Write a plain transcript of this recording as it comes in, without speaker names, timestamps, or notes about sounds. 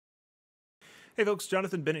Hey folks,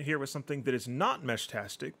 Jonathan Bennett here with something that is not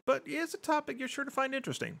Meshtastic, but is a topic you're sure to find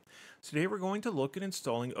interesting. Today we're going to look at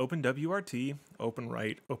installing OpenWRT,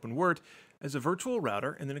 OpenWRite, OpenWRT as a virtual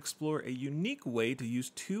router and then explore a unique way to use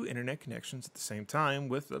two internet connections at the same time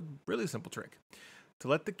with a really simple trick. To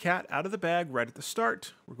let the cat out of the bag right at the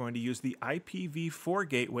start, we're going to use the IPv4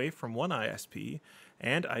 gateway from one ISP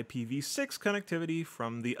and IPv6 connectivity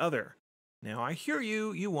from the other. Now I hear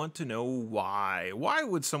you want to know why. Why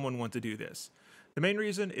would someone want to do this? The main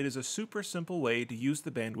reason, it is a super simple way to use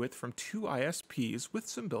the bandwidth from two ISPs with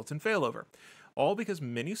some built-in failover. All because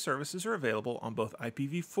many services are available on both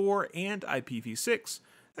IPv4 and IPv6,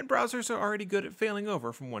 and browsers are already good at failing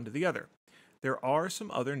over from one to the other. There are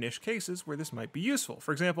some other niche cases where this might be useful.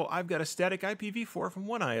 For example, I've got a static IPv4 from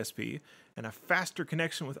one ISP and a faster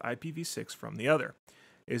connection with IPv6 from the other.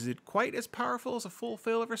 Is it quite as powerful as a full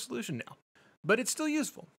failover solution now? But it's still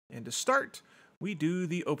useful. And to start, we do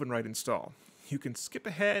the OpenWRite install. You can skip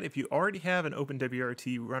ahead if you already have an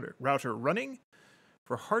OpenWRT router running.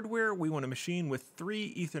 For hardware, we want a machine with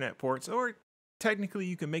 3 Ethernet ports, or technically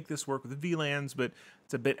you can make this work with VLANs, but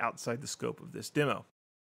it's a bit outside the scope of this demo.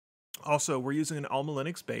 Also, we're using an Alma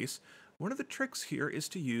Linux base. One of the tricks here is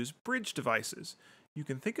to use bridge devices. You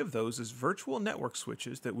can think of those as virtual network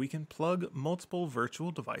switches that we can plug multiple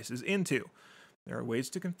virtual devices into. There are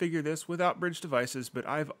ways to configure this without bridge devices, but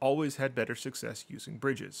I've always had better success using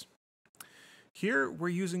bridges. Here we're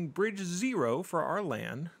using bridge 0 for our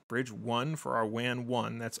LAN, bridge 1 for our WAN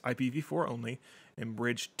 1, that's IPv4 only, and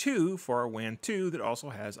bridge 2 for our WAN 2 that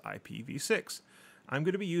also has IPv6. I'm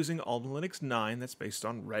going to be using Alma Linux 9 that's based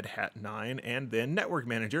on Red Hat 9 and then Network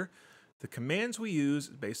Manager. The commands we use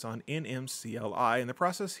is based on nmcli, and the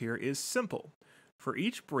process here is simple. For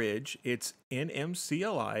each bridge, it's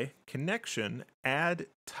nmcli connection add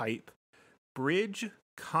type bridge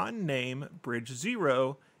con name bridge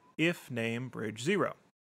 0 if name bridge 0.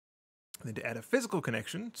 And then to add a physical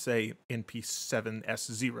connection, say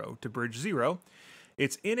np7s0 to bridge 0,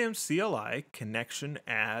 it's nmcli connection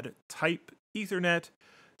add type Ethernet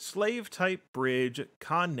slave type bridge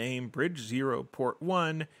con name bridge 0 port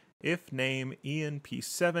 1 if name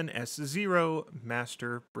enp7s0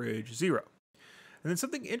 master bridge 0. And then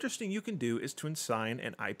something interesting you can do is to assign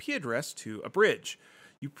an IP address to a bridge.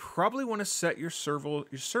 You probably want to set your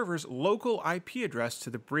server's local IP address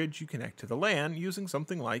to the bridge you connect to the LAN using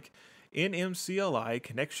something like nmcli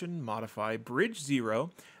connection modify bridge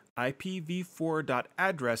 0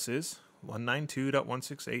 IPv4.addresses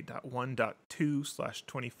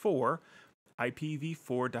 192.168.1.2/24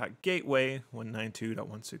 IPv4.gateway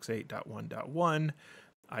 192.168.1.1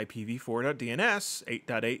 IPv4.dns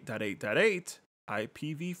 8.8.8.8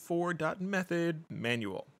 IPv4.method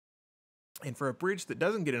manual. And for a bridge that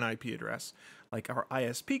doesn't get an IP address, like our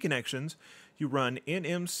ISP connections, you run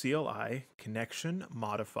nmcli connection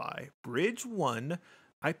modify bridge 1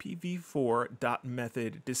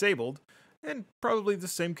 IPv4.method disabled, and probably the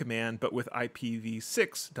same command but with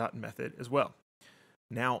IPv6.method as well.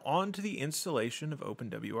 Now on to the installation of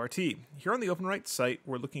OpenWRT. Here on the OpenWRite site,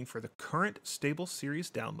 we're looking for the current stable series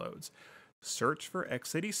downloads. Search for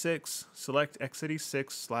x86, select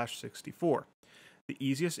x86/64. The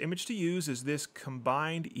easiest image to use is this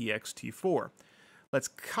combined ext4. Let's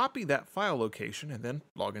copy that file location and then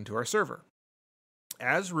log into our server.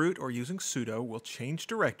 As root or using sudo, we'll change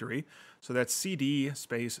directory, so that's cd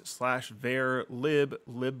 /var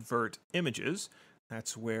libvirt images.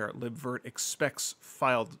 That's where libvirt expects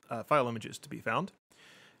file images to be found.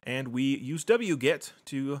 And we use wget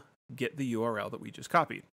to get the URL that we just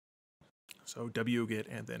copied. So wget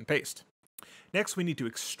and then paste. Next, we need to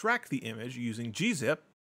extract the image using gzip.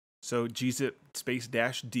 So gzip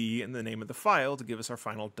 --d in the name of the file to give us our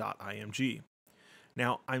final .img.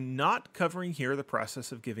 Now, I'm not covering here the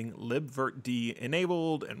process of getting libvirtd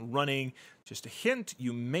enabled and running. Just a hint,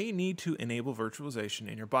 you may need to enable virtualization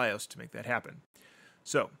in your BIOS to make that happen.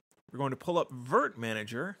 So, we're going to pull up Virt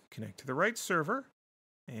Manager, connect to the right server,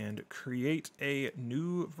 and create a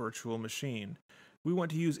new virtual machine. We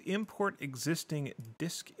want to use import existing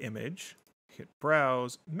disk image, hit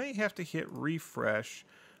browse, may have to hit refresh,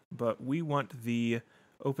 but we want the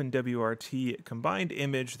OpenWRT combined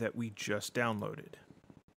image that we just downloaded.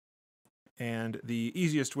 And the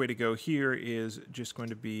easiest way to go here is just going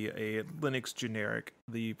to be a Linux generic,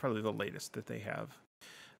 probably the latest that they have.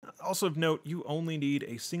 Also of note, you only need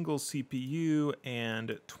a single CPU,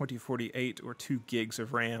 and 2048 or 2 gigs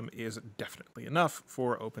of RAM is definitely enough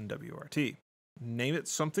for OpenWRT. Name it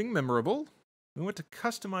something memorable. We want to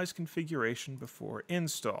customize configuration before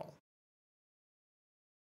install.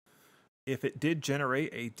 If it did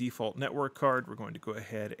generate a default network card, we're going to go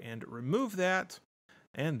ahead and remove that.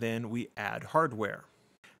 and then we add hardware.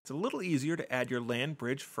 It's a little easier to add your LAN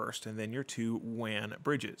bridge first and then your two WAN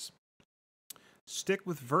bridges. Stick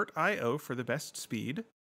with VirtIO for the best speed,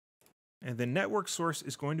 and the network source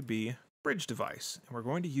is going to be bridge device, and we're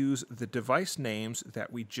going to use the device names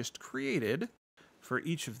that we just created for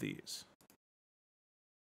each of these.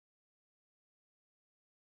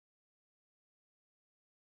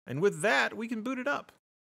 And with that, we can boot it up.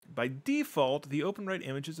 By default, the OpenWRT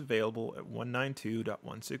image is available at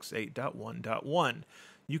 192.168.1.1.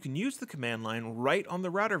 You can use the command line right on the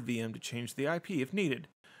router VM to change the IP if needed.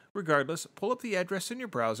 Regardless, pull up the address in your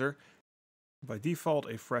browser. By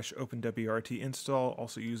default, a fresh OpenWRT install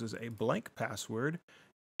also uses a blank password.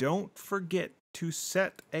 Don't forget to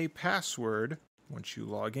set a password once you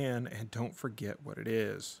log in, and don't forget what it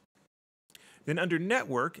is. Then under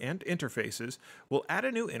Network and Interfaces, we'll add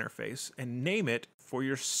a new interface and name it for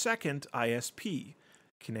your second ISP.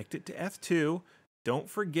 Connect it to Eth2. Don't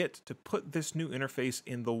forget to put this new interface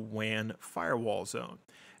in the WAN firewall zone.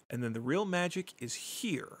 And then the real magic is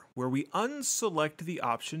here, where we unselect the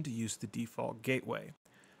option to use the default gateway.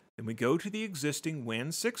 Then we go to the existing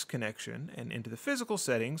WAN 6 connection and into the physical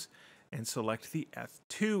settings and select the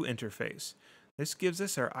Eth2 interface. This gives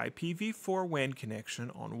us our IPv4 WAN connection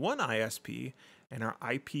on one ISP and our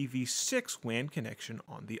IPv6 WAN connection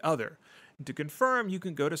on the other. And to confirm, you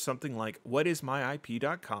can go to something like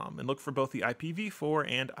whatismyip.com and look for both the IPv4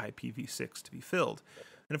 and IPv6 to be filled.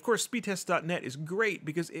 And of course, speedtest.net is great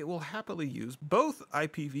because it will happily use both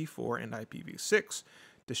IPv4 and IPv6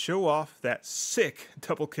 to show off that sick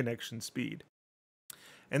double connection speed.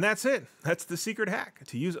 And that's it. That's the secret hack,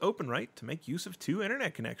 to use OpenWRT to make use of two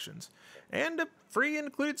internet connections, and a free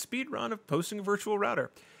included speed run of posting a virtual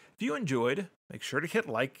router. If you enjoyed, make sure to hit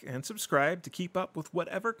like and subscribe to keep up with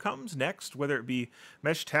whatever comes next, whether it be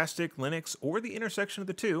Meshtastic, Linux, or the intersection of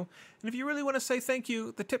the two. And if you really want to say thank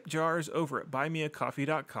you, the tip jar is over at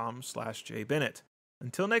buymeacoffee.com/jbennett.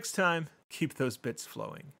 Until next time, keep those bits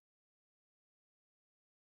flowing.